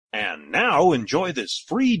And now enjoy this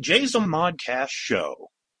free Jason Modcast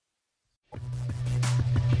show.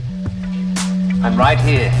 I'm right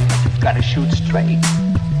here. You've got to shoot straight.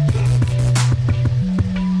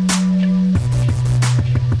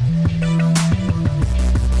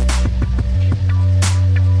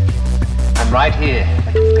 I'm right here.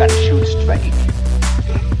 You've got to shoot straight.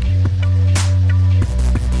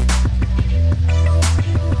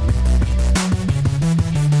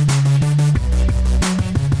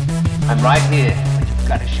 I'm right here. You've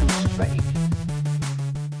got to shoot straight.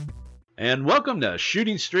 And welcome to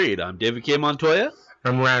Shooting Straight. I'm David K. Montoya.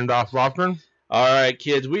 I'm Randolph Lofgren. All right,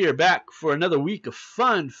 kids, we are back for another week of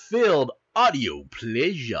fun-filled audio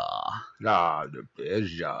pleasure. The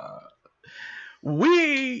pleasure.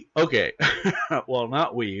 Okay. Well,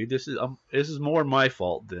 not we. This is more my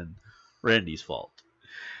fault than Randy's fault.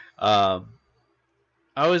 I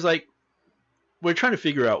was like, we're trying to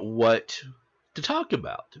figure out what to talk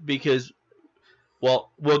about because,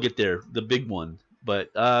 well, we'll get there, the big one.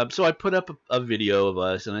 But so I put up a video of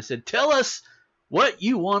us, and I said, "Tell us what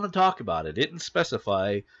you want to talk about." It didn't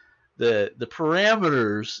specify the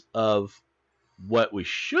parameters of what we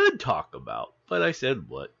should talk about, but I said,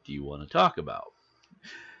 "What do you want to talk about?"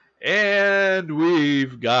 And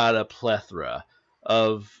we've got a plethora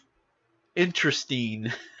of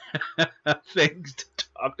interesting things to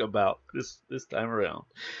talk about this time around.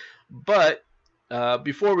 But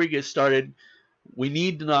before we get started, we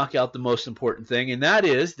need to knock out the most important thing, and that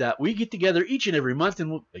is that we get together each and every month,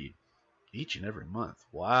 and each and every month.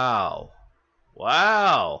 Wow,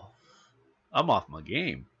 I'm off my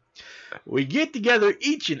game. We get together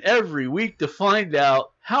each and every week to find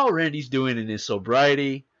out how Randy's doing in his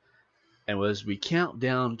sobriety, and as we count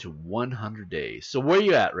down to 100 days. So where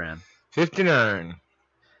you at, Rand? 59.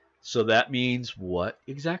 So that means what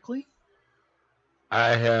exactly?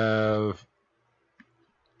 I have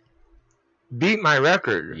beat my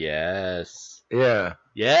record. Yes. Yeah.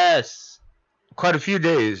 Yes. Quite a few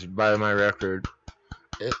days by my record.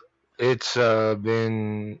 It's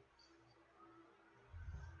been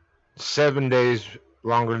 7 days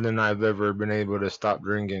longer than I've ever been able to stop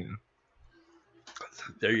drinking.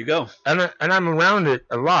 There you go. And I'm around it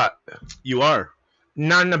a lot. You are.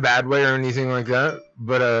 Not in a bad way or anything like that,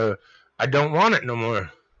 but I don't want it no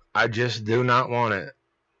more. I just do not want it.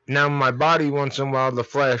 Now my body, once in a while, the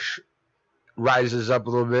flesh rises up a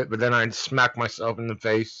little bit, but then I smack myself in the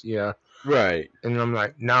face, yeah. Right. And I'm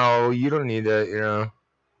like, no, you don't need that, you know.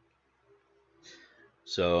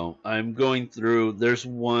 So I'm going through. There's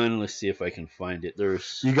one. Let's see if I can find it.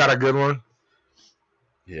 You got a good one?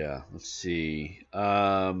 Yeah. Let's see.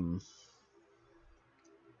 At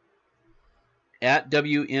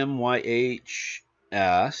WMYH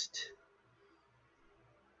asked,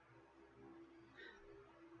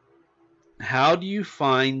 how do you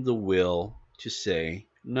find the will to say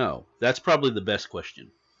no? That's probably the best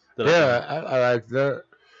question. I like that.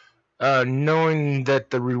 Knowing that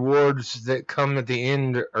the rewards that come at the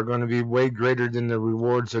end are going to be way greater than the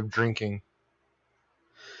rewards of drinking.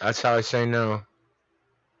 That's how I say no.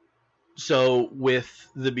 So with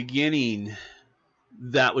the beginning,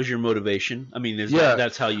 that was your motivation? I mean,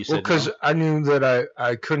 that's how you said no? Because I knew that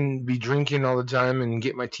I couldn't be drinking all the time and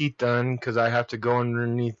get my teeth done because I have to go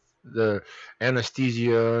underneath the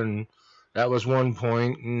anesthesia, and that was one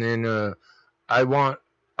point. And then I want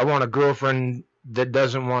a girlfriend that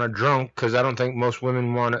doesn't want a drunk, because I don't think most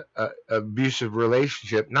women want a abusive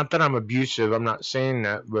relationship. Not that I'm abusive, I'm not saying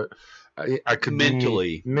that, but I could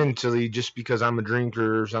mentally be mentally just because I'm a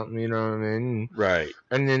drinker or something, you know what I mean? Right.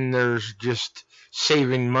 And then there's just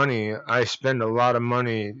saving money. I spend a lot of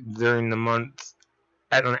money during the month,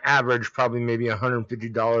 at an average probably maybe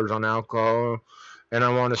 $150 on alcohol, and I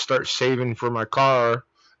want to start saving for my car.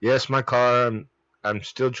 Yes, my car, I'm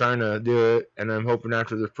still trying to do it, and I'm hoping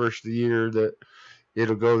after the first year that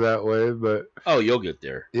it'll go that way, but... Oh, you'll get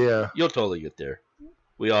there. Yeah. You'll totally get there.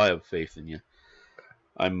 We all have faith in you.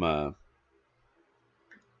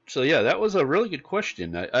 So yeah, that was a really good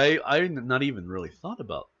question. I not even really thought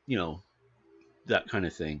about, that kind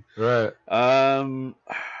of thing. Right.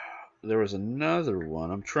 There was another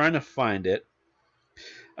one. I'm trying to find it.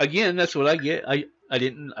 Again, that's what I get. I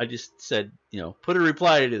just said, put a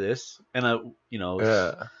reply to this, and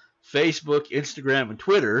Facebook, Instagram, and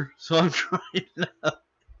Twitter. So I'm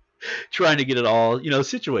trying to get it all,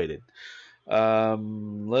 situated.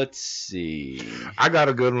 Let's see. I got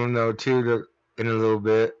a good one though too, in a little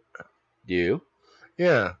bit. Do you?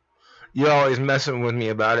 Yeah. You're always messing with me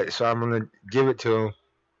about it, so I'm gonna give it to him.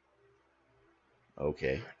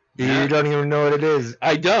 Okay. You don't even know what it is.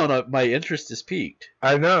 I don't. My interest is piqued.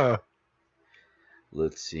 I know.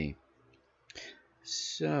 Let's see.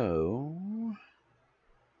 So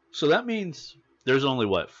that means there's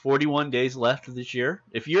only, 41 days left of this year?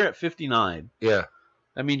 If you're at 59, Yeah.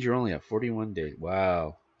 that means you're only at 41 days.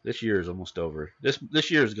 Wow. This year is almost over. This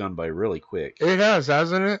year has gone by really quick. It has,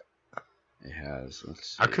 hasn't it? It has.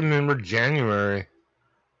 Let's see. I can remember January.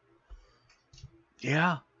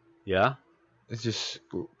 Yeah. Yeah. It's just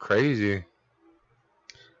crazy.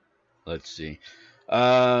 Let's see.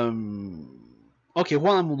 Okay,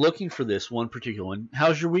 while I'm looking for this one particular one,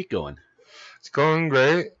 how's your week going? It's going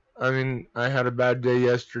great. I mean, I had a bad day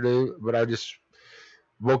yesterday, but I just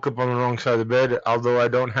woke up on the wrong side of the bed, although I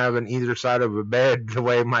don't have an either side of a bed the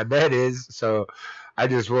way my bed is. So I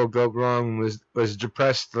just woke up wrong, was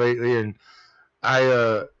depressed lately, and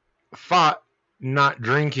I fought not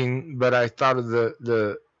drinking, but I thought of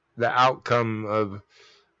the outcome of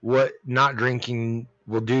what not drinking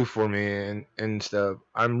will do for me and stuff.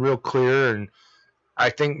 I'm real clear, and I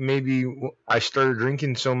think maybe I started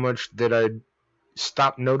drinking so much that I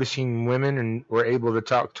stopped noticing women and were able to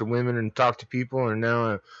talk to women and talk to people, and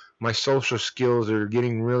now my social skills are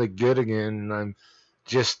getting really good again, and I'm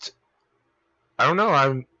just, I don't know,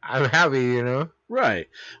 I'm happy, you know? Right.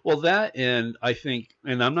 Well, that, and I think,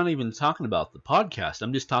 and I'm not even talking about the podcast,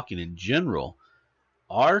 I'm just talking in general,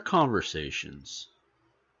 our conversations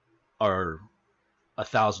are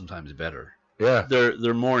 1,000 times better. Yeah.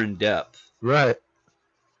 They're more in depth. Right.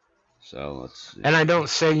 So let's see. And I don't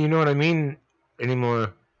say, you know what I mean,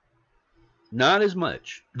 anymore. Not as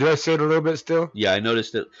much. Do I say it a little bit still? Yeah, I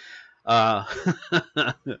noticed it. I'll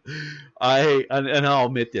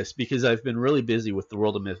admit this because I've been really busy with the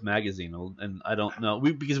World of Myth magazine, and I don't know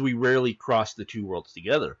because we rarely cross the two worlds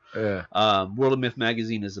together. Yeah. World of Myth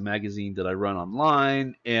magazine is a magazine that I run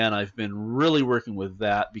online, and I've been really working with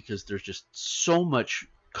that because there's just so much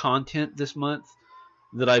content this month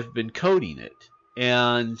that I've been coding it,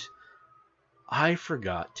 and I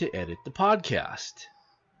forgot to edit the podcast.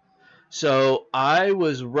 So I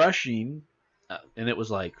was rushing, and it was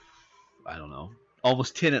like, I don't know,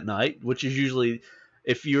 almost 10 at night, which is usually,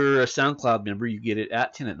 if you're a SoundCloud member, you get it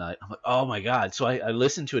at 10 at night. I'm like, oh my God. So I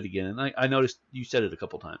listened to it again, and I noticed you said it a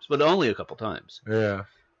couple times, but only a couple times. Yeah.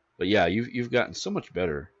 But yeah, you've gotten so much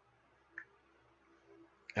better.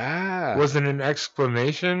 Was it an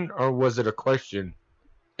exclamation or was it a question?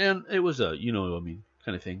 And it was a, you know what I mean,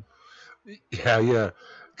 kind of thing. Yeah.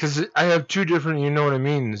 Because I have two different, you know what I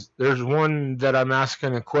mean. There's one that I'm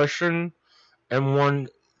asking a question, and one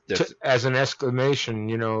as an exclamation,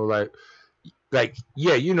 you know, like,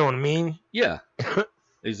 yeah, you know what I mean? Yeah,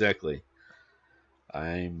 exactly.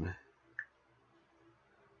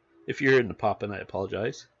 If you're in the poppin', I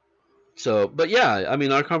apologize. So, but yeah, I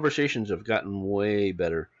mean, our conversations have gotten way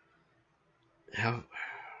better.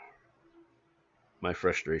 My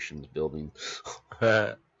frustration's building.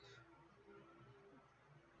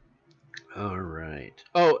 All right.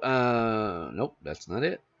 Oh, nope, that's not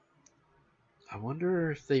it. I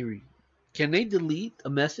wonder if can they delete a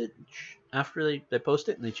message after they post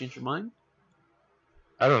it and they change their mind?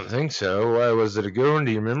 I don't think so. Why, was it a good one?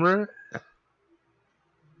 Do you remember it?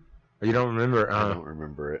 Or you don't remember? I don't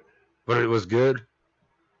remember it. But it was good?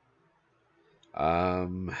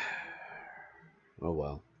 Oh,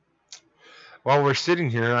 well. While we're sitting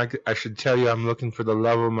here, I should tell you I'm looking for the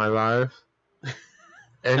love of my life.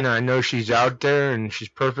 And I know she's out there, and she's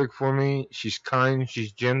perfect for me. She's kind,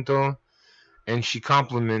 she's gentle, and she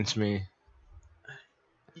compliments me.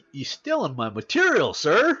 You stealing my material,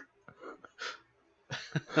 sir.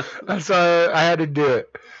 That's why I had to do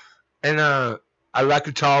it. And I like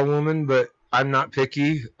a tall woman, but I'm not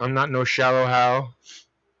picky. I'm not no shallow Hal.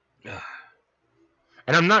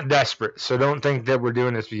 And I'm not desperate, so don't think that we're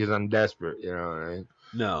doing this because I'm desperate, you know what I mean?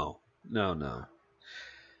 No.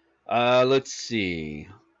 Let's see.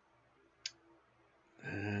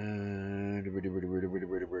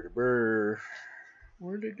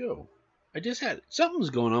 Where'd it go? I just had something's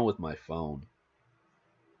going on with my phone.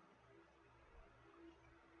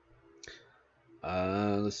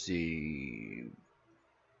 Let's see.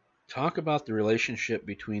 Talk about the relationship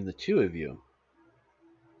between the two of you.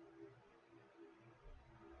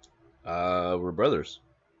 We're brothers.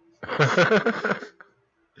 I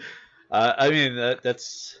mean,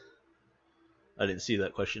 that's... I didn't see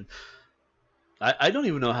that question. I don't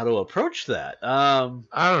even know how to approach that. I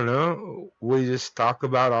don't know. We just talk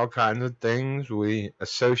about all kinds of things. We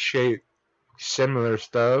associate similar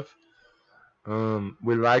stuff.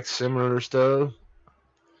 We like similar stuff.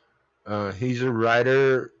 He's a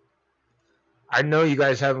writer. I know you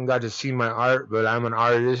guys haven't got to see my art, but I'm an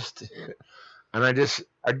artist. And I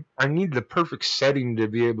need the perfect setting to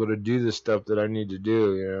be able to do the stuff that I need to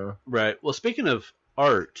do, you know? Right. Well, speaking of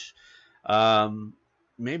art,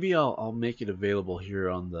 maybe I'll make it available here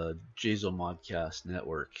on the Jazo Modcast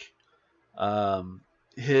network.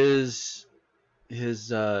 His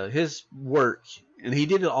work, and he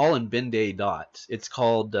did it all in Ben Day dots. It's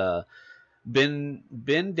called Ben's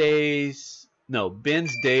Day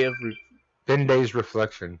of Ben Day's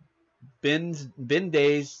Reflection. Ben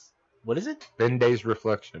Day's, what is it? Ben Day's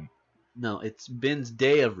Reflection. No, it's Ben's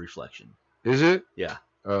Day of Reflection. Is it? Yeah.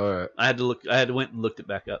 All right. I had went and looked it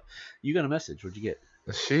back up. You got a message. What'd you get?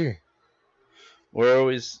 Let's see. We're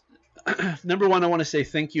always number one. I want to say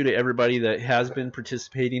thank you to everybody that has been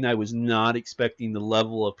participating. I was not expecting the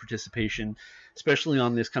level of participation, especially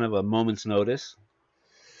on this kind of a moment's notice.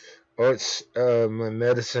 Oh, it's my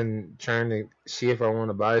medicine, trying to see if I want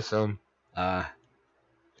to buy some.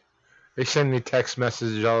 They send me text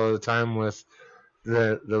messages all the time with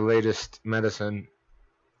the latest medicine.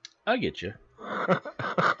 I get you.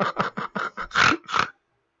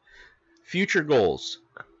 Future goals.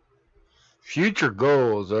 Future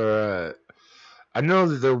goals. All right. I know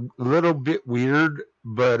that they're a little bit weird,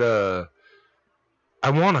 but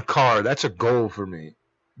I want a car. That's a goal for me,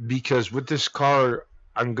 because with this car,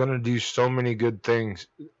 I'm gonna do so many good things.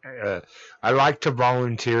 I like to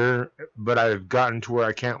volunteer, but I've gotten to where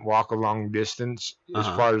I can't walk a long distance as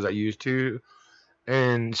far as I used to,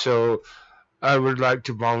 and so I would like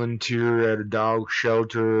to volunteer at a dog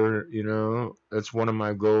shelter. You know, that's one of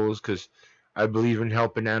my goals, because I believe in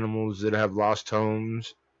helping animals that have lost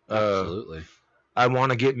homes. Absolutely. I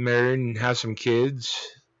want to get married and have some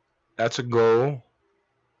kids. That's a goal.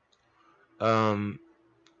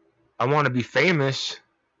 I want to be famous.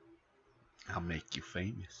 I'll make you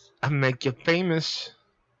famous. I'll make you famous.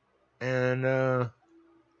 And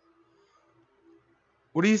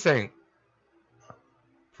what do you think?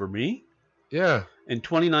 For me? Yeah. In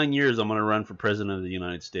 29 years, I'm going to run for president of the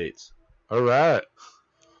United States. All right.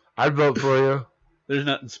 I'd vote for you. There's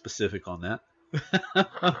nothing specific on that.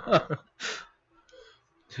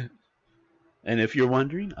 And if you're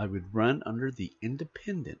wondering, I would run under the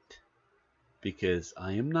independent, because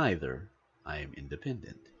I am neither. I am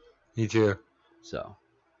independent. Me too. So,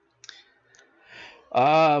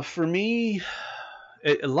 for me,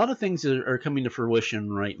 a lot of things are coming to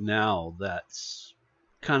fruition right now. That's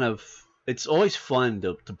kind of, it's always fun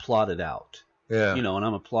to plot it out. Yeah. You know, and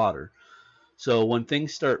I'm a plotter. So when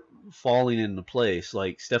things start falling into place,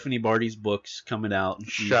 like Stephanie Barty's book's coming out. And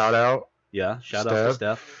shout out. Yeah, shout out to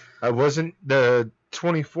Steph. I wasn't the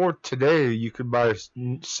 24th today. You could buy a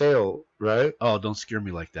sale, right? Oh, don't scare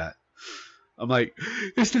me like that. I'm like,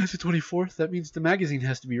 it's not the 24th. That means the magazine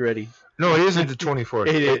has to be ready. No, it isn't the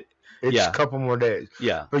 24th. It's a couple more days.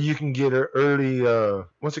 Yeah. But you can get an early,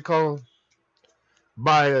 what's it called?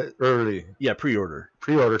 Buy it early. Yeah, pre-order.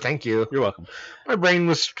 Pre-order, thank you. You're welcome. My brain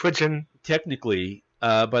was twitching. Technically,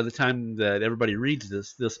 by the time that everybody listen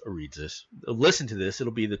to this,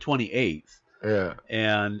 it'll be the 28th. Yeah.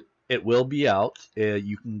 And it will be out.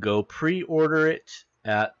 You can go pre-order it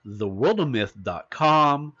at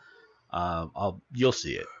theworldofmyth.com. You'll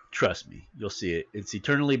see it. Trust me, you'll see it. It's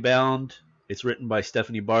Eternally Bound. It's written by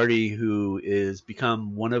Stephanie Barty, who is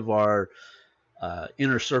become one of our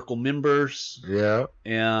inner circle members. Yeah.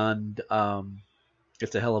 And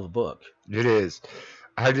it's a hell of a book. It is.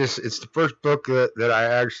 It's the first book that I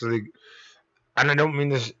actually, and I don't mean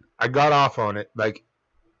this, I got off on it. Like,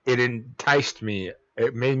 it enticed me.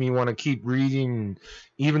 It made me want to keep reading,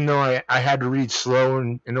 even though I had to read slow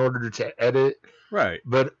in order to edit. Right.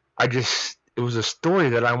 But it was a story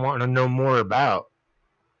that I want to know more about.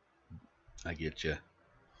 I get you.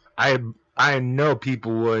 I know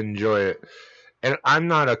people will enjoy it. And I'm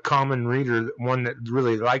not a common reader, one that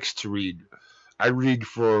really likes to read. I read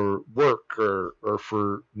for work or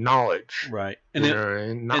for knowledge. Right.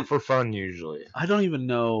 And not for fun usually. I don't even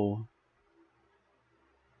know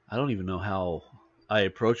how I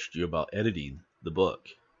approached you about editing the book.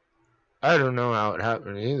 I don't know how it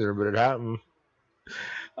happened either, but it happened.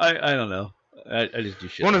 I don't know. I just do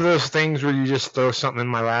shit. One of those things where you just throw something in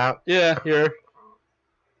my lap. Yeah, here.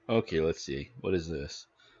 Okay, let's see. What is this?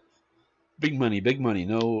 Big money.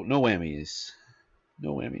 No whammies.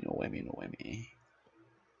 No whammy.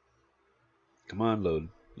 Come on, load.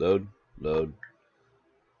 Oh,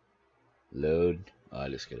 I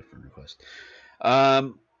just get a friend request.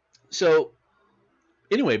 So,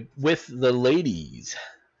 anyway, with the ladies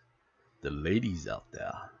out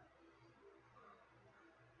there,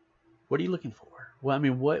 what are you looking for? Well, I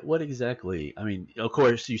mean, what exactly? I mean, of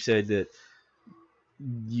course, you said that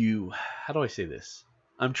how do I say this?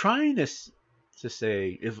 I'm trying to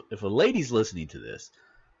say, if a lady's listening to this,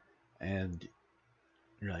 and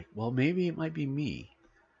you're like, well, maybe it might be me,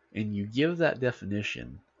 and you give that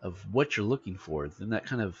definition of what you're looking for, then that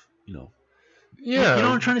kind of, Yeah. you know what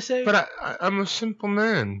I'm trying to say? But I'm a simple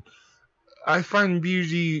man. I find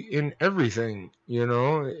beauty in everything,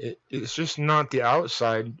 it's just not the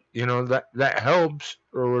outside, that helps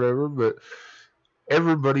or whatever, but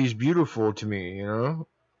everybody's beautiful to me,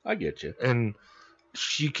 I get you. and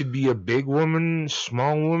she could be a big woman,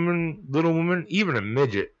 small woman, little woman, even a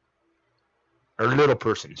midget or little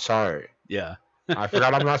person. Sorry. Yeah. I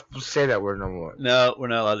forgot I'm not supposed to say that word no more. No, we're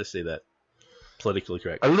not allowed to say that. Politically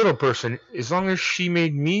correct. A little person, as long as she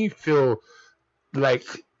made me feel like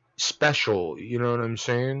special, you know what I'm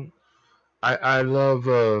saying? I love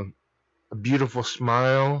a beautiful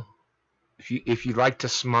smile. If you like to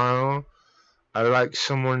smile, I like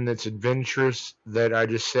someone that's adventurous, that I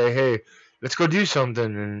just say, hey, let's go do something,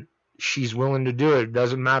 and she's willing to do it.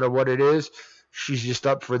 Doesn't matter what it is. She's just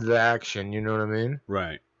up for the action, you know what I mean?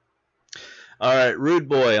 Right. All right, Rude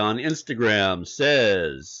Boy on Instagram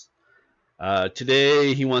says,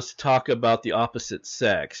 today he wants to talk about the opposite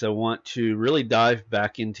sex. I want to really dive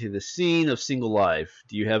back into the scene of single life.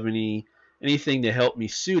 Do you have anything to help me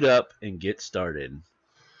suit up and get started?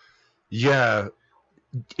 Yeah,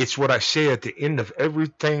 it's what I say at the end of every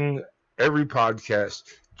podcast.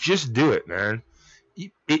 Just do it, man.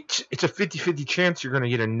 It's a 50-50 chance you're going to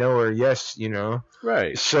get a no or a yes,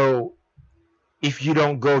 Right. So if you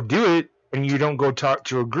don't go do it and you don't go talk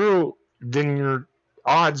to a girl, then your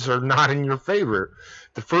odds are not in your favor.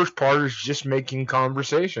 The first part is just making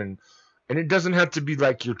conversation. And it doesn't have to be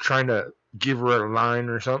like you're trying to give her a line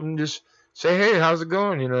or something. Just say, hey, how's it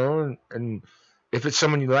going, and if it's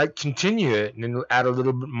someone you like, continue it, and then add a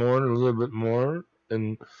little bit more and a little bit more.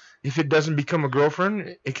 And if it doesn't become a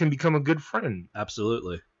girlfriend, it can become a good friend.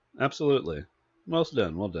 Absolutely. Absolutely. Well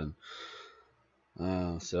done. Well done.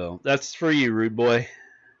 So that's for you, Rude Boy.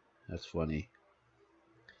 That's funny.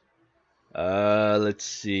 Let's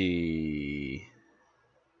see.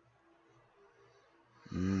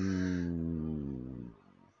 I'm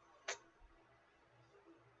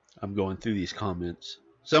going through these comments.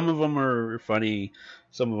 Some of them are funny.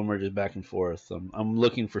 Some of them are just back and forth. I'm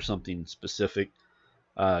looking for something specific,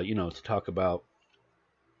 to talk about.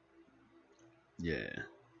 Yeah.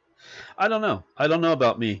 I don't know. I don't know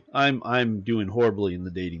about me. I'm doing horribly in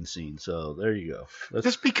the dating scene. So there you go.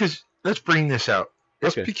 That's because, let's bring this out.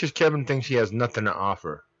 That's Okay. because Kevin thinks he has nothing to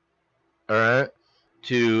offer. All right?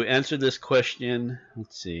 To answer this question,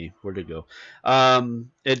 let's see, where'd it go?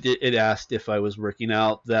 It asked if I was working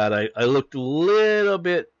out, that I looked a little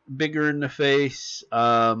bit bigger in the face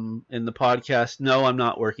in the podcast. No, I'm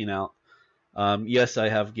not working out. Yes, I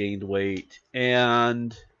have gained weight.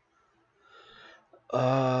 And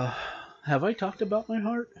have I talked about my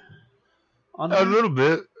heart? A little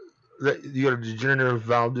bit. That you got a degenerative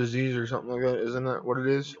valve disease or something like that, isn't that what it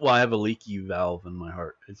is? Well, I have a leaky valve in my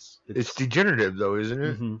heart. It's degenerative though, isn't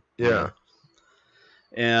it? Mm-hmm. Yeah.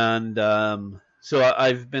 And so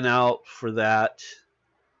I've been out for that.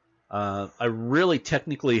 I really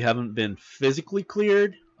technically haven't been physically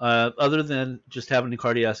cleared, other than just having a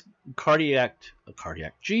cardiac.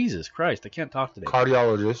 Jesus Christ, I can't talk today.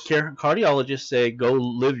 Cardiologists say go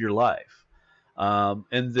live your life,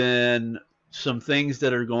 and then some things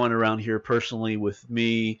that are going around here personally with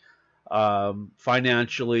me,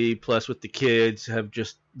 financially, plus with the kids,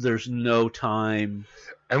 there's no time.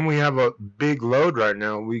 And we have a big load right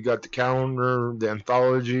now. We got the calendar, the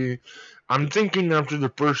anthology. I'm thinking after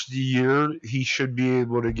the first year, he should be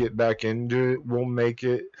able to get back into it. We'll make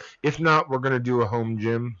it. If not, we're going to do a home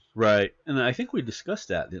gym. Right. And I think we discussed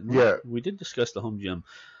that, didn't we? Yeah. We did discuss the home gym.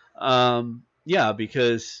 Yeah,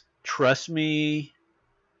 because trust me,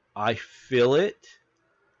 I feel it,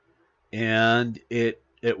 and it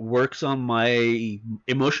works on my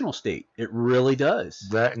emotional state. It really does.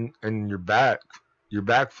 That and your back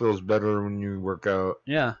feels better when you work out.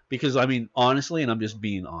 Yeah, because honestly, and I'm just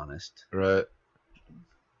being honest, right?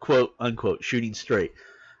 Quote unquote, shooting straight.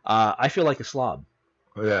 I feel like a slob.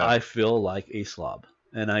 Yeah. I feel like a slob,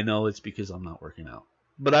 and I know it's because I'm not working out.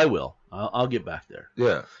 But I will. I'll get back there.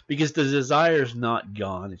 Yeah. Because the desire's not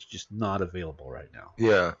gone. It's just not available right now.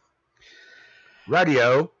 Yeah.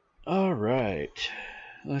 Radio. All right.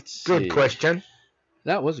 Let's see. Good question.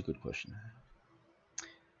 That was a good question.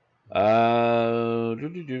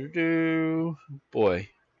 Boy,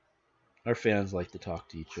 our fans like to talk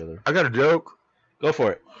to each other. I got a joke. Go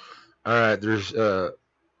for it. All right. There's a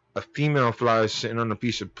female fly sitting on a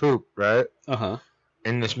piece of poop, right? Uh-huh.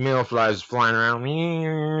 And this male fly is flying around,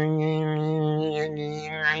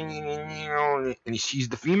 and he sees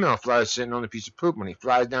the female fly sitting on a piece of poop. When he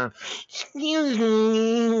flies down, excuse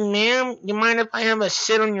me, ma'am, you mind if I have a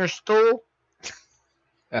sit on your stool?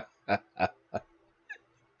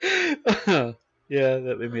 Yeah,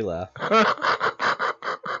 that made me laugh.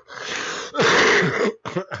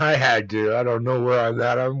 I had to. I don't know where I'm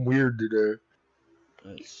at. I'm weird today.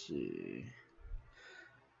 Let's see.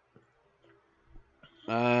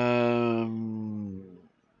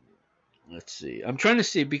 Let's see. I'm trying to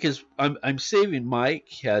see because I'm saving. Mike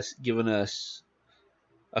has given us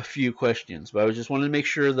a few questions, but I just wanted to make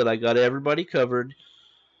sure that I got everybody covered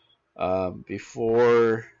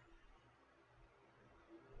before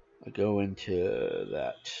I go into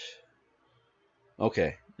that.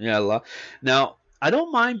 Okay. Yeah. Now I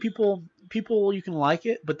don't mind people. You can like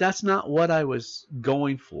it, but that's not what I was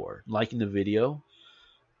going for. Liking the video.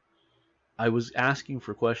 I was asking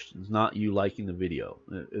for questions, not you liking the video.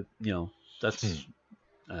 That's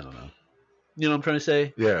I don't know. You know what I'm trying to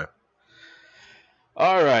say? Yeah.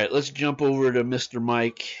 All right, let's jump over to Mr.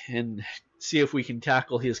 Mike and see if we can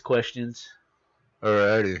tackle his questions.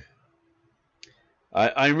 Alrighty.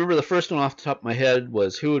 I remember the first one off the top of my head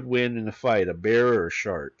was who would win in a fight, a bear or a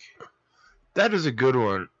shark? That is a good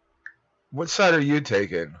one. What side are you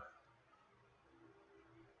taking?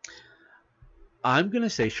 I'm going to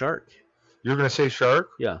say shark. You're going to say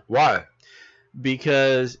shark? Yeah. Why?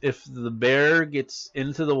 Because if the bear gets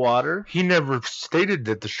into the water... He never stated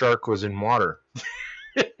that the shark was in water.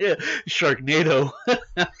 Sharknado.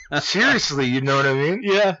 Seriously, you know what I mean?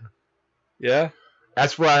 Yeah. Yeah.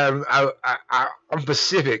 That's why I'm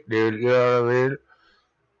Pacific, dude. You know what I mean?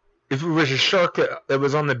 If it was a shark that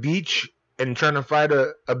was on the beach and trying to fight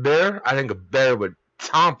a bear, I think a bear would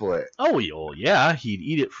topple it. Oh, yeah. He'd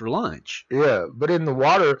eat it for lunch. Yeah, but in the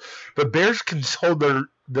water, but bears can hold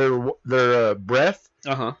their breath,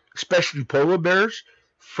 especially polar bears,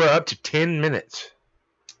 for up to 10 minutes.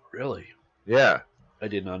 Really? Yeah. I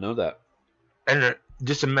did not know that. And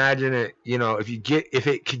just imagine it, if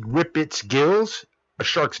it could rip its gills, a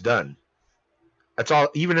shark's done. That's all.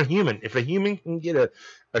 Even a human. If a human can get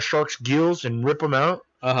a shark's gills and rip them out,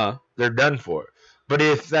 they're done for. But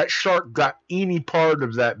if that shark got any part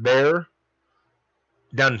of that bear,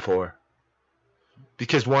 done for.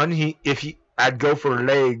 Because I'd go for a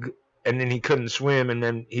leg, and then he couldn't swim, and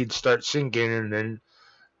then he'd start sinking, and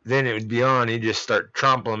then it would be on. He'd just start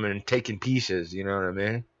trampling and taking pieces. You know what I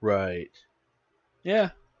mean? Right. Yeah.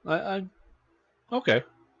 I okay.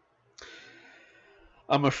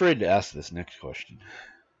 I'm afraid to ask this next question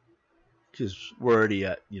because we're already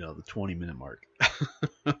at the 20-minute mark.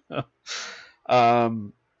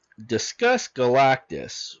 Discuss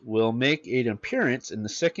Galactus will make an appearance in the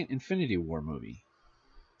second Infinity War movie.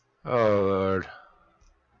 Oh Lord.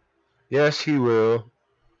 Yes, he will.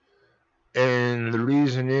 And the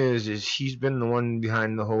reason is he's been the one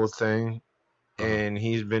behind the whole thing, and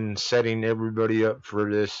he's been setting everybody up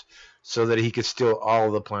for this so that he could steal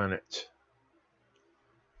all the planets.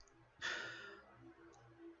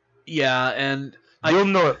 Yeah, and you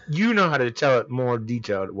know how to tell it more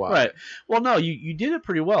detailed. Why? Right. Well, no, you did it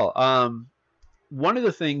pretty well. One of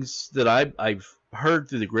the things that I've heard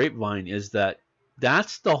through the grapevine is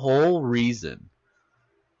that's the whole reason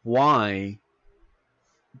why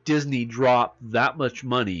Disney dropped that much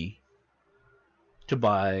money to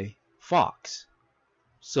buy Fox,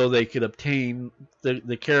 so they could obtain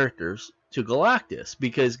the characters to Galactus,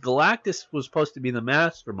 because Galactus was supposed to be the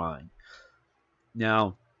mastermind.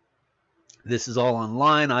 Now, this is all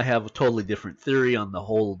online. I have a totally different theory on the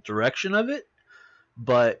whole direction of it,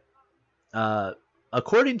 but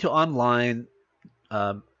according to online,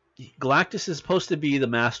 Galactus is supposed to be the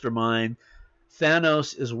mastermind.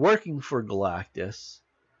 Thanos is working for Galactus,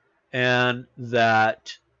 and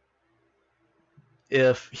that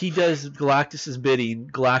if he does Galactus's bidding,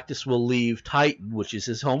 Galactus will leave Titan, which is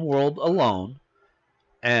his home world, alone,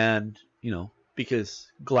 and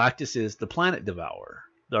because Galactus is the planet devourer.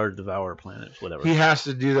 Or devour planets, whatever. He has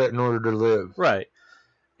to do that in order to live. Right.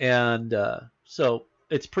 And so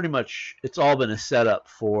it's all been a setup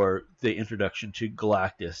for the introduction to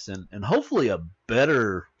Galactus and hopefully a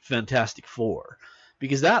better Fantastic Four.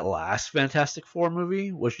 Because that last Fantastic Four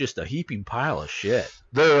movie was just a heaping pile of shit.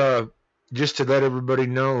 They're, just to let everybody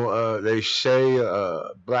know, they say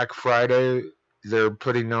Black Friday, they're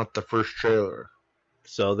putting out the first trailer.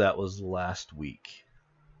 So that was last week.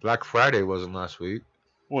 Black Friday wasn't last week.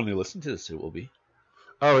 When they listen to this, it will be.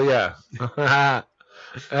 Oh, yeah.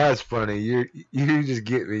 That's funny. You just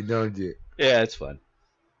get me, don't you? Yeah, it's fun.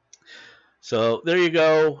 So there you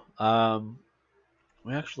go.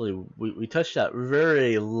 We touched that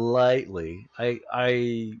very lightly.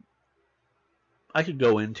 I could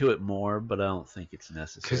go into it more, but I don't think it's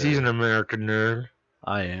necessary. Because he's an American nerd.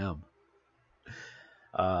 I am.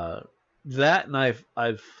 That, and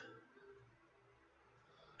I've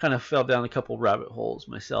kind of fell down a couple rabbit holes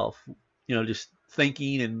myself, just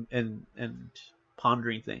thinking and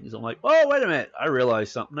pondering things. I'm like, oh, wait a minute. I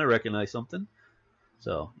realized something. I recognize something.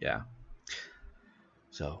 So, yeah.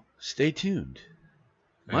 So, stay tuned.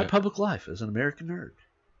 My public life as an American nerd.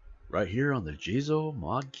 Right here on the Jizo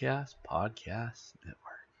Modcast Podcast Network.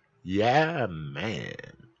 Yeah, man.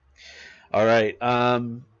 All right.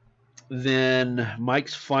 Then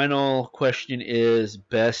Mike's final question is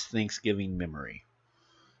best Thanksgiving memory.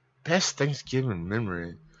 Best Thanksgiving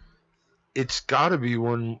memory. It's got to be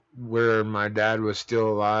one where my dad was still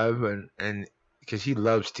alive, and because he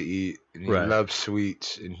loves to eat and he loves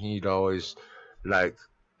sweets, and he'd always like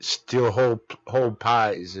steal whole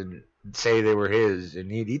pies and say they were his,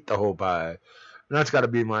 and he'd eat the whole pie. And that's got to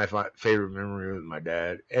be my favorite memory with my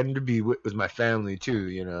dad, and to be with my family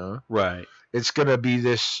too. Right. It's gonna be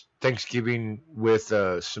this Thanksgiving with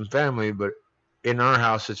some family, but in our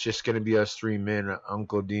house, it's just gonna be us three men: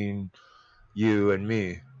 Uncle Dean, you, and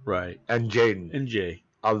me. Right. And Jaden. And Jay.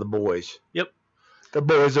 All the boys. Yep. The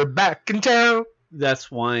boys are back in town.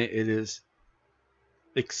 That's why it is.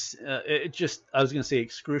 I was gonna say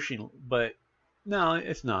excruciating, but no,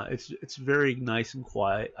 it's not. It's very nice and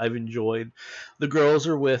quiet. I've enjoyed. The girls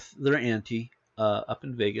are with their auntie up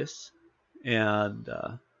in Vegas, and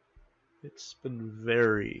it's been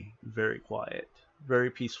very, very quiet, very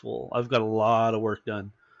peaceful. I've got a lot of work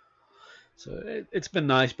done, so it's been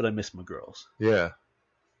nice. But I miss my girls. Yeah.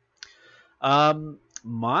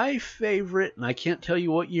 My favorite, and I can't tell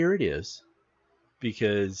you what year it is,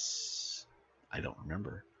 because I don't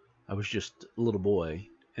remember. I was just a little boy,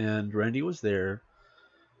 and Randy was there.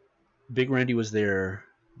 Big Randy was there.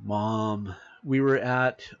 Mom, we were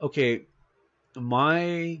at,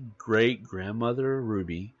 my great-grandmother,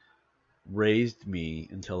 Ruby, raised me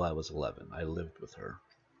until I was 11. I lived with her.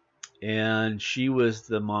 And she was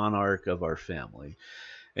the monarch of our family.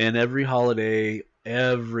 And every holiday,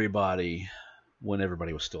 everybody, when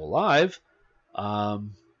everybody was still alive,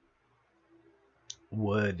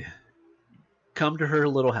 would come to her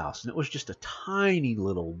little house. And it was just a tiny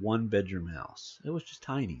little one-bedroom house. It was just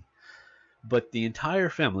tiny. But the entire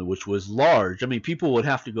family, which was large, I mean, people would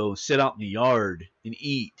have to go sit out in the yard and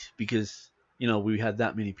eat because, we had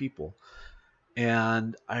that many people.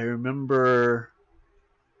 And I remember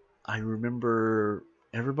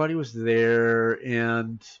everybody was there,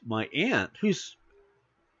 and my aunt, who's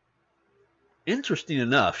interesting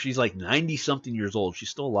enough, she's like 90-something years old. She's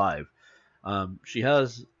still alive. She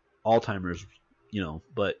has Alzheimer's,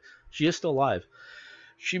 but she is still alive.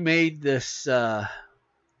 She made this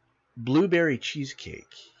blueberry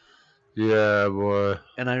cheesecake. Yeah, boy.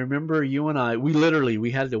 And I remember you and I, we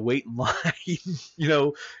had to wait in line.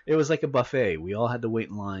 It was like a buffet. We all had to wait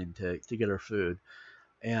in line to get our food.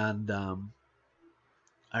 And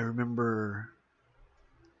I remember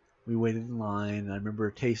we waited in line. I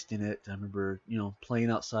remember tasting it. I remember,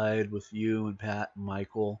 playing outside with you and Pat and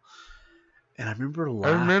Michael. And I remember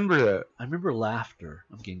I remember that. I remember laughter.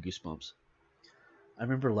 I'm getting goosebumps. I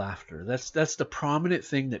remember laughter. That's the prominent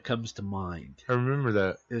thing that comes to mind. I remember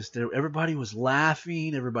that. Everybody was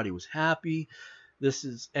laughing. Everybody was happy.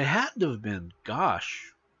 It had to have been,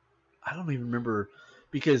 gosh, I don't even remember,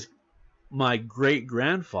 because my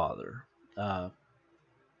great-grandfather,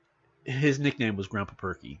 his nickname was Grandpa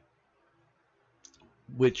Perky,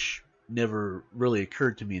 which never really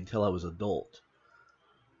occurred to me until I was adult.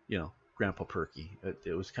 Grandpa Perky.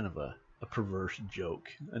 It was kind of a perverse joke.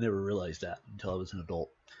 I never realized that until I was an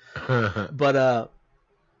adult. But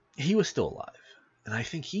he was still alive. And I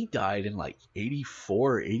think he died in like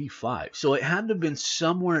 84 or 85. So it had to have been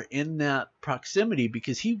somewhere in that proximity,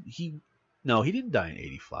 because he didn't die in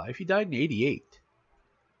 85. He died in 88.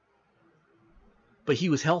 But he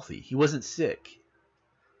was healthy. He wasn't sick.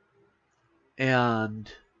 And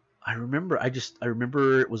I remember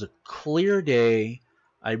it was a clear day.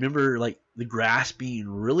 I remember like the grass being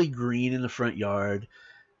really green in the front yard,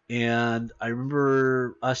 and I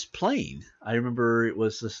remember us playing. I remember it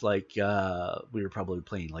was just like we were probably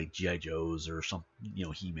playing like G.I. Joes or some,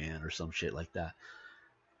 He-Man or some shit like that.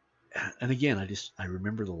 And again, I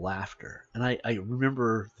remember the laughter, and I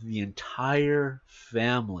remember the entire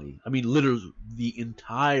family. I mean, literally the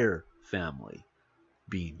entire family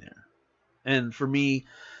being there. And for me,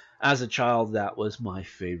 as a child, that was my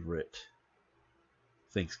favorite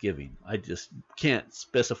Thanksgiving. I just can't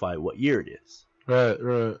specify what year it is. Right.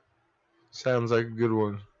 Sounds like a good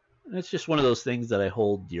one. It's just one of those things that I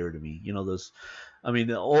hold dear to me.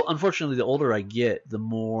 Unfortunately, the older I get, the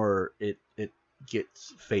more it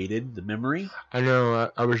gets faded, the memory. I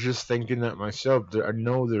know. I was just thinking that myself. I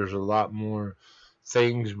know there's a lot more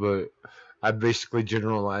things, but I basically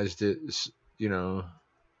generalized it,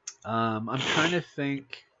 I'm trying to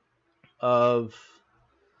think of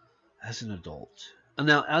as an adult. And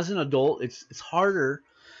now, as an adult, it's harder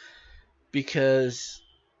because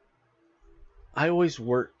I always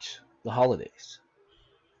worked the holidays,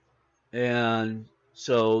 and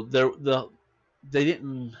so they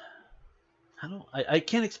didn't. I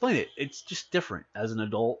can't explain it. It's just different as an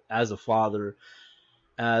adult, as a father,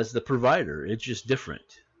 as the provider. It's just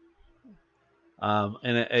different.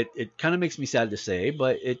 And it kind of makes me sad to say,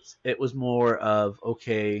 but it was more of,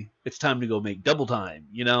 okay, it's time to go make double time,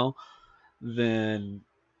 than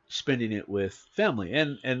spending it with family.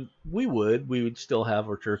 And we would still have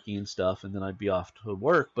our turkey and stuff, and then I'd be off to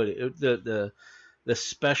work. But the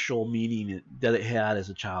special meaning that it had as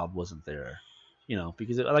a child wasn't there,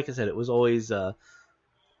 because like I said, it was always a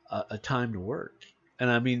time to work. And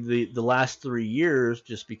I mean, the last 3 years,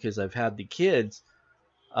 just because I've had the kids,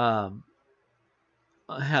 have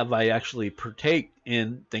I actually partake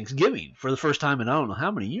in Thanksgiving for the first time in I don't know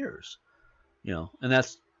how many years, and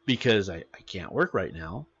that's because I can't work right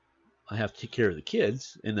now. I have to take care of the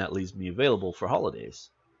kids, and that leaves me available for holidays.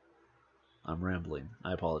 I'm rambling.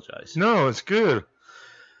 I apologize. No, it's good.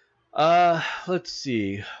 Let's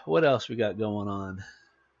see. What else we got going on?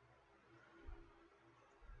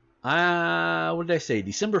 What did I say?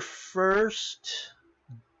 December 1st,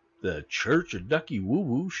 the Church of Ducky Woo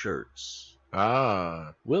Woo shirts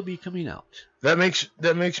will be coming out. That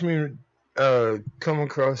makes me come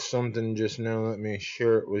across something just now. Let me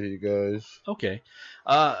share it with you guys. Okay.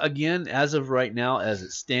 Again, as of right now, as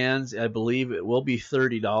it stands, I believe it will be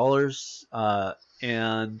 $30,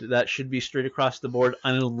 and that should be straight across the board,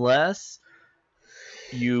 unless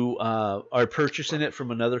you are purchasing it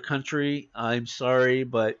from another country. I'm sorry,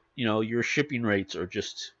 but your shipping rates are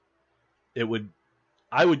just.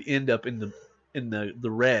 I would end up in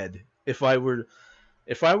the red if I were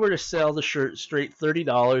to sell the shirt straight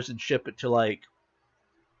 $30 and ship it to like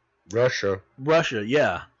Russia.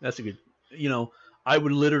 Yeah, that's a good. I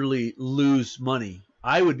would literally lose money.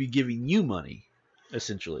 I would be giving you money,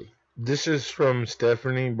 essentially. This is from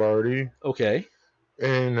Stephanie Barty. Okay.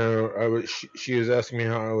 And she was asking me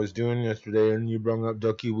how I was doing yesterday, and you brought up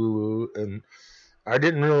Ducky Woo Woo, and I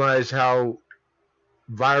didn't realize how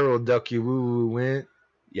viral Ducky Woo Woo went.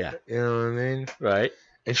 Yeah. You know what I mean? Right.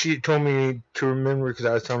 And she told me to remember, because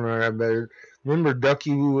I was telling her I better remember,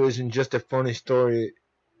 Ducky Woo Woo isn't just a funny story,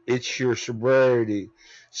 it's your sobriety.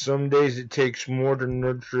 Some days it takes more to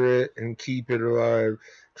nurture it and keep it alive.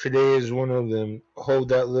 Today is one of them. Hold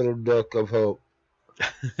that little duck of hope.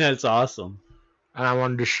 That's awesome. And I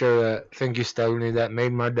wanted to share that. Thank you, Stephanie. That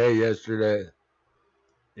made my day yesterday.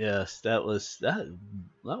 Yes, that was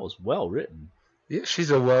well written. Yeah,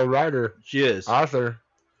 she's a well writer. She is. Author.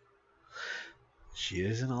 She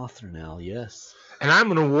is an author now, yes. And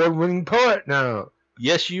I'm an award-winning poet now.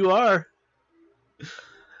 Yes, you are.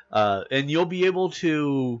 And you'll be able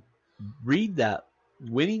to read that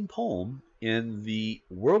winning poem in the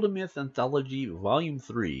World of Myth Anthology Volume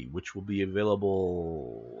 3, which will be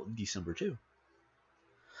available December 2.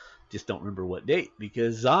 Just don't remember what date,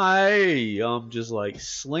 because I am just like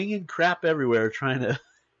slinging crap everywhere trying to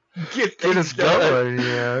get us going,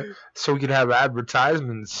 yeah. So we could have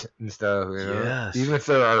advertisements and stuff, Yes. Even if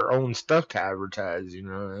they're our own stuff to advertise,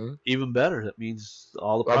 Even better. That means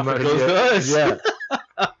all the profit goes to us. Yeah.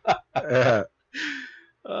 Yeah.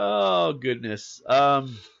 Oh, goodness.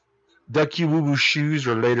 Ducky Woo Woo shoes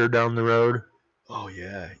are later down the road. Oh,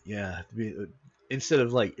 yeah. Instead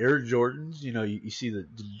of like Air Jordans, you see the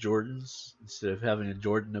Jordans, instead of having a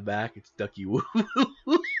Jordan in the back, it's Ducky Woo.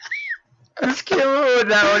 I just came up with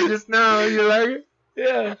that one just now. You like it?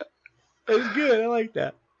 Yeah. That's good. I like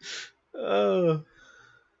that.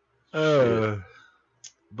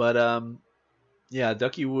 But, yeah,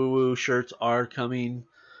 Ducky Woo Woo shirts are coming.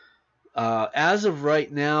 As of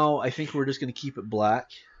right now, I think we're just going to keep it black.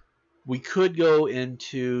 We could go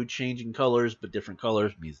into changing colors, but different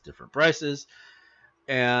colors means different prices.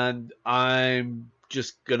 And I'm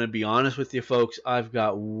just going to be honest with you folks. I've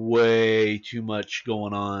got way too much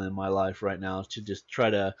going on in my life right now to just try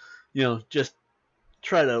to,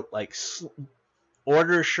 like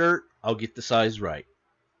order a shirt. I'll get the size right.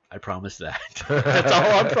 I promise that. That's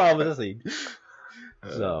all I'm promising.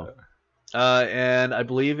 So, and I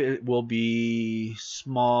believe it will be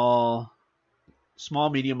small,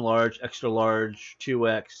 medium, large, extra large,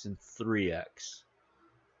 2X, and 3X.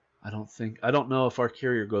 I don't know if our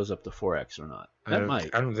carrier goes up to 4X or not. That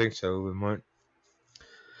might. I don't think so. It might.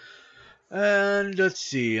 And let's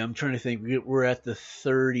see. I'm trying to think. We're at the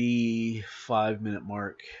 35-minute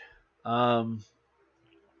mark.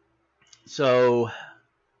 So,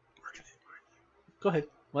 go ahead.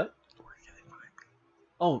 What?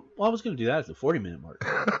 Oh, well, I was going to do that at the 40-minute mark.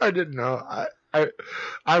 I didn't know.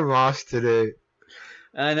 I'm lost today.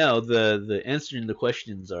 I know the answering the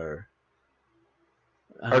questions are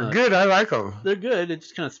Good. I like them. They're good. It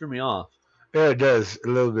just kind of threw me off. Yeah, it does a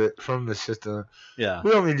little bit from the system. Yeah.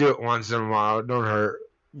 We only do it once in a while. It don't hurt.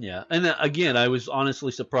 Yeah, and again, I was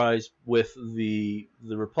honestly surprised with the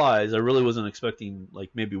replies. I really wasn't expecting like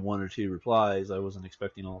maybe 1 or 2 replies. I wasn't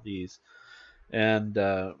expecting all these. And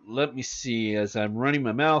let me see as I'm running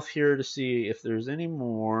my mouth here to see if there's any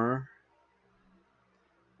more.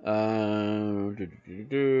 No,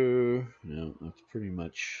 that's pretty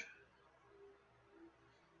much.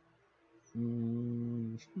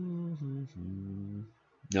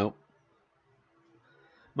 Nope.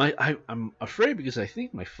 I'm afraid because I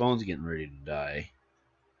think my phone's getting ready to die.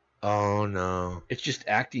 Oh no! It's just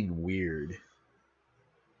acting weird.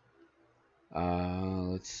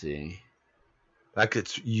 Let's see. Like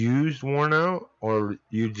it's used, worn out, or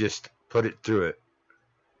you just put it through it?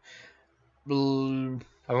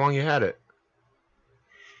 How long you had it?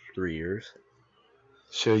 3 years.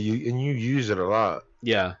 So you use it a lot.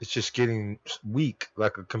 Yeah. It's just getting weak,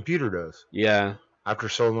 like a computer does. Yeah. After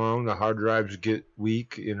so long, the hard drives get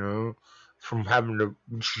weak, from having to.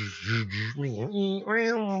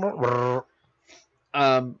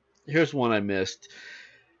 Here's one I missed.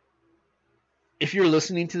 If you're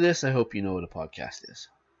listening to this, I hope you know what a podcast is.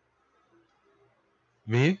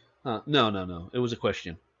 Me? No. It was a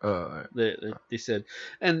question. Right. They said,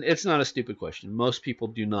 and it's not a stupid question. Most people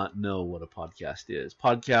do not know what a podcast is.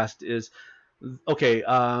 Podcast is, okay,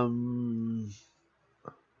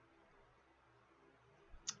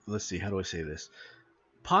 let's see, how do I say this?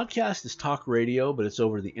 Podcast is talk radio, but it's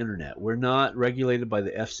over the internet. We're not regulated by the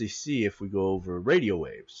FCC if we go over radio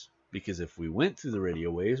waves. Because if we went through the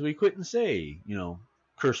radio waves, we couldn't say,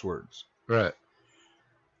 curse words. Right.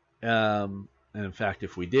 And in fact,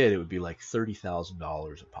 if we did, it would be like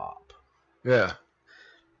 $30,000 a pop. Yeah.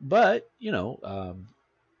 But,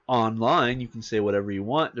 online, you can say whatever you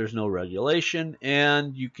want. There's no regulation.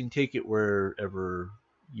 And you can take it wherever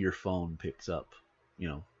your phone picks up,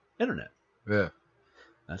 internet. Yeah.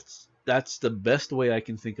 That's the best way I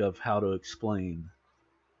can think of how to explain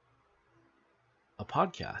a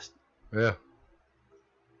podcast. Yeah.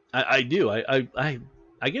 I do. I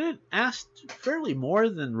get it asked fairly more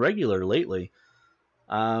than regular lately.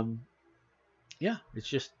 Yeah, it's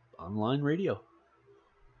just online radio.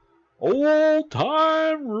 Old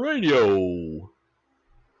time radio.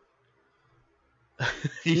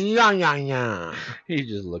 Yeah. He's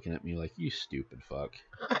just looking at me like, you stupid fuck.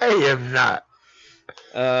 I am not.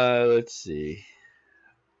 Let's see.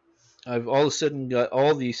 I've all of a sudden got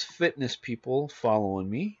all these fitness people following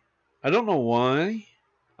me. I don't know why.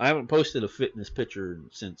 I haven't posted a fitness picture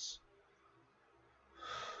since...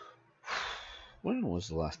 When was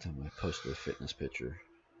the last time I posted a fitness picture?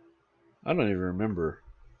 I don't even remember.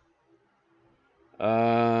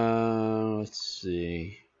 Let's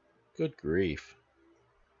see. Good grief.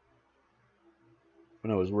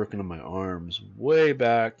 When I was working on my arms way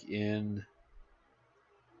back in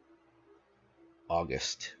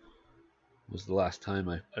August was the last time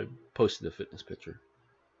I posted a fitness picture.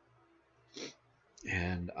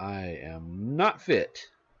 And I am not fit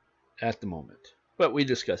at the moment. But we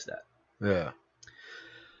discussed that. Yeah.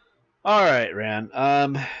 All right, Rand.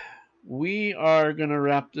 We are going to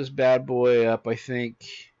wrap this bad boy up, I think.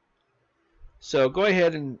 So go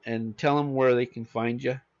ahead and tell them where they can find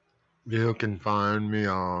you. You can find me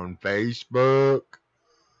on Facebook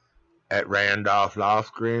at Randolph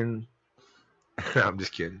Lofgren. I'm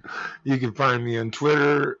just kidding. You can find me on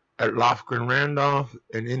Twitter at Lofgren Randolph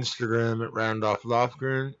and Instagram at Randolph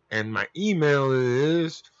Lofgren. And my email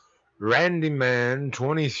is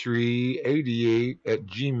randyman2388 at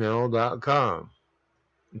gmail.com.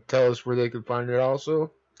 Tell us where they can find it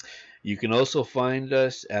also. You can also find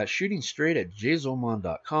us at Shooting Straight at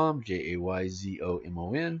jayzomon.com,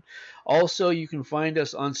 Jayzomon. Also, you can find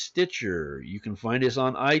us on Stitcher. You can find us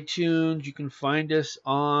on iTunes. You can find us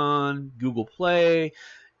on Google Play,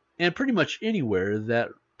 and pretty much anywhere that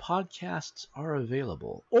podcasts are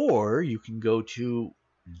available. Or you can go to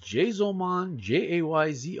Jayzomon,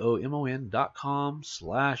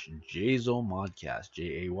 JAYZOMON.com/JayzoModcast,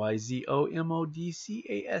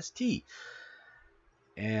 JAYZOMODCAST.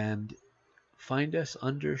 And find us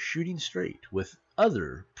under Shooting Straight with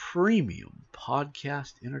other premium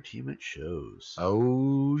podcast entertainment shows.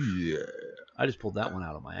 Oh, yeah. I just pulled that one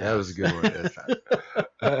out of my ass. That was a good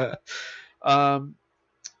one.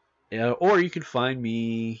 Yeah, or you can find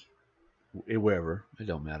me wherever. It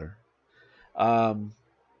don't matter.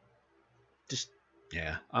 Just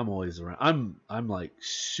Yeah, I'm always around. I'm like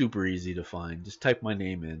super easy to find. Just type my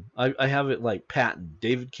name in. I have it like patent.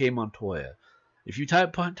 David K. Montoya. If you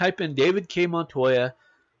type in David K. Montoya,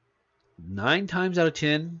 9 times out of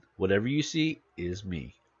 10, whatever you see is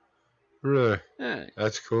me. Really? Eh,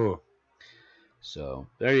 That's cool. So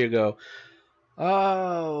there you go.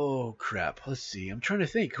 Oh crap! Let's see. I'm trying to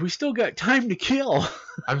think. We still got time to kill.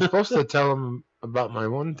 I'm supposed to tell him about my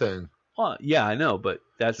one thing. Well, yeah, I know, but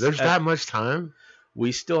There's that much time?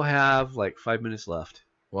 we still have like 5 minutes left.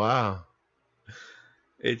 Wow.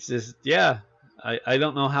 It's just yeah. I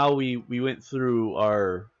don't know how we went through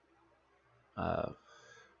our.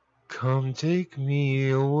 Come take me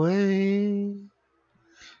away.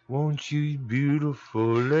 Won't you,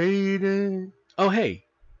 beautiful lady? Oh hey,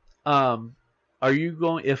 are you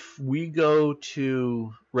going? If we go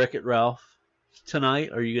to Wreck-It Ralph tonight,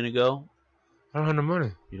 are you gonna go? I don't have no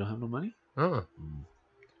money. You don't have no money? Oh.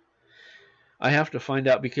 I have to find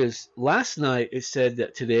out because last night it said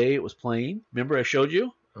that today it was playing. Remember I showed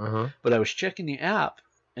you? Uh-huh. But I was checking the app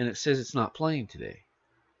and it says it's not playing today.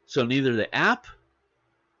 So neither the app,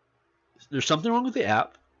 there's something wrong with the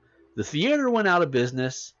app, the theater went out of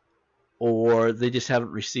business, or they just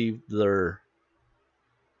haven't received their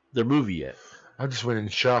movie yet. I just went in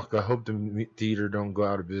shock. I hope the theater don't go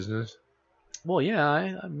out of business. Well,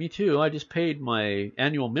 yeah, me too. I just paid my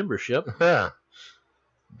annual membership. Yeah.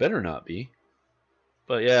 Better not be.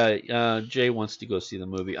 But yeah, Jay wants to go see the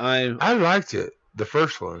movie. I liked it. The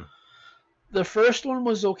first one. The first one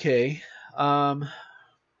was okay.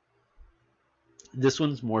 This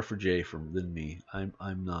one's more for Jay than me.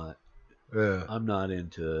 I'm not. Yeah. I'm not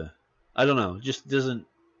into. I don't know. Just doesn't.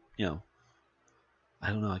 I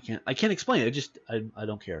don't know. I can't explain it. I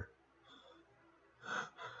don't care.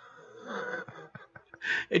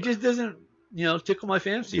 It just doesn't. Tickle my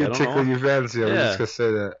fancy. I don't tickle know. your fancy. I was just gonna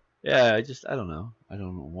say that. Yeah. I don't know. I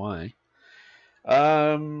don't know why.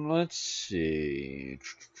 Let's see.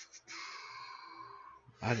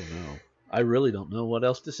 I don't know. I really don't know what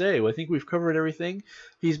else to say. I think we've covered everything.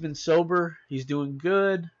 He's been sober. He's doing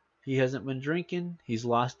good. He hasn't been drinking. He's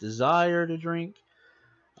lost desire to drink.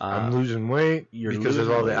 I'm losing weight because of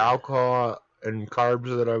all the alcohol and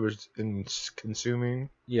carbs that I was consuming.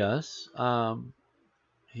 Yes.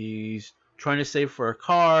 He's trying to save for a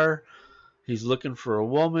car. He's looking for a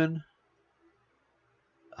woman.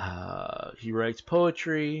 He writes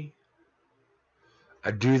poetry. I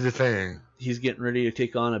do the thing. He's getting ready to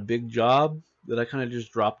take on a big job that I kind of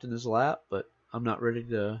just dropped in his lap, but I'm not ready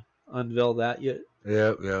to unveil that yet.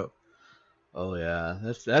 Yep. Oh yeah,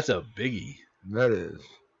 that's a biggie. That is.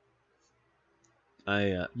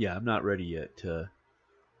 I'm not ready yet to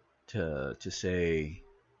say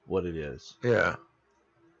what it is. Yeah.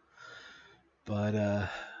 But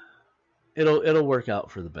it'll work out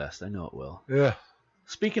for the best. I know it will. Yeah.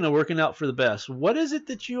 Speaking of working out for the best, what is it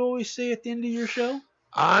that you always say at the end of your show?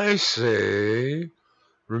 I say,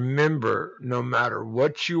 remember, no matter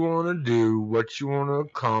what you want to do, what you want to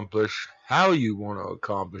accomplish, how you want to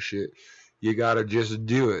accomplish it, you got to just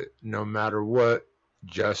do it. No matter what,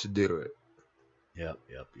 just do it. Yep.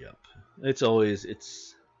 It's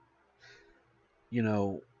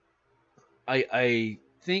I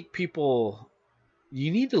think people,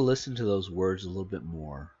 you need to listen to those words a little bit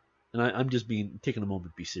more. And I'm just taking a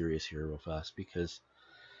moment to be serious here real fast, because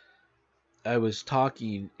I was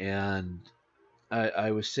talking and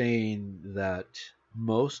I was saying that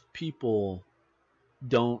most people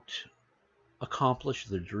don't accomplish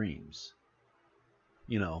their dreams.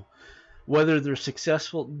 Whether they're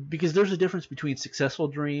successful, because there's a difference between successful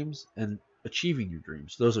dreams and achieving your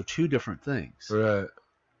dreams. Those are two different things. Right.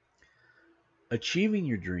 Achieving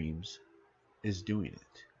your dreams is doing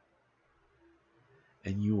it.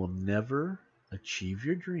 And you will never achieve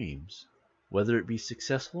your dreams, whether it be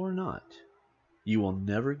successful or not. You will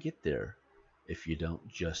never get there if you don't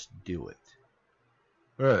just do it.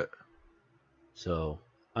 Right. So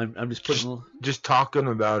I'm just putting just talking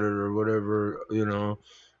about it or whatever,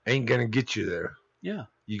 ain't gonna get you there. Yeah.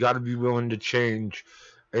 You got to be willing to change,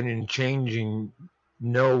 and in changing,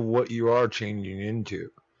 know what you are changing into,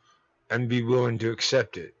 and be willing to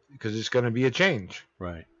accept it, because it's gonna be a change.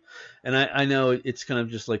 Right. And I know it's kind of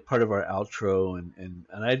just like part of our outro, and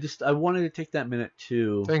I wanted to take that minute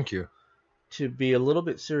to Thank you. To be a little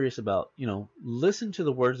bit serious about, listen to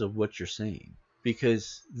the words of what you're saying,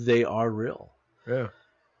 because they are real. Yeah.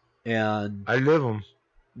 And I live them.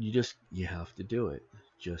 You have to do it.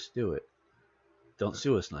 Just do it. Don't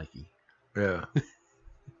sue us, Nike. Yeah.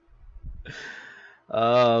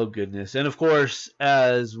 Oh, goodness. And of course,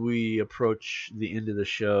 as we approach the end of the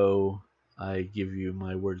show, I give you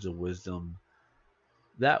my words of wisdom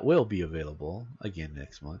that will be available again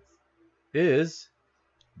next month is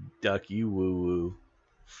Ducky Woo Woo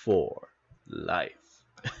for Life.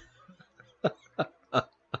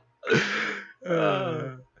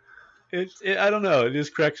 I don't know. It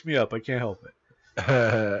just cracks me up. I can't help it.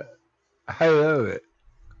 I love it.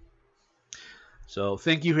 So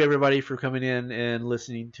thank you everybody for coming in and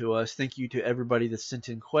listening to us. Thank you to everybody that sent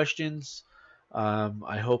in questions.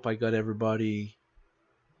 I hope I got everybody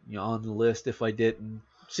on the list. If I didn't,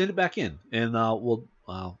 send it back in, and we'll.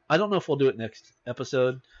 I don't know if we'll do it next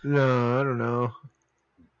episode. No, I don't know.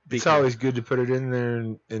 It's always good to put it in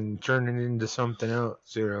there and turn it into something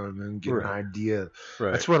else, and then get an idea.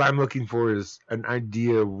 Right. That's what I'm looking for, is an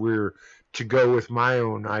idea where to go with my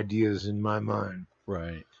own ideas in my mind.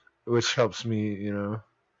 Right. Which helps me,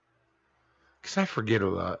 because I forget a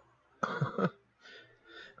lot.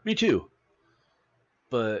 Me too.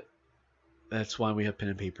 But that's why we have pen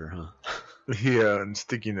and paper, huh? Yeah, and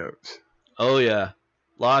sticky notes. Oh, yeah.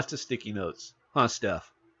 Lots of sticky notes. Huh,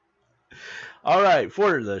 Steph? All right.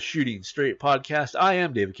 For the Shooting Straight podcast, I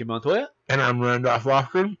am David Kim Montoya. And I'm Randolph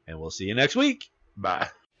Walker. And we'll see you next week. Bye.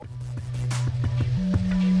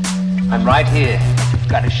 I'm right here.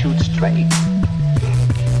 Gotta shoot straight.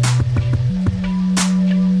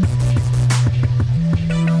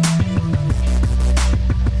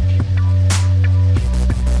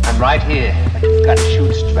 I'm right here. Gotta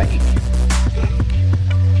shoot straight.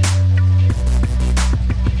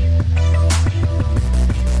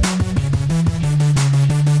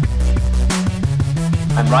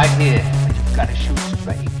 I'm right here. Gotta shoot straight.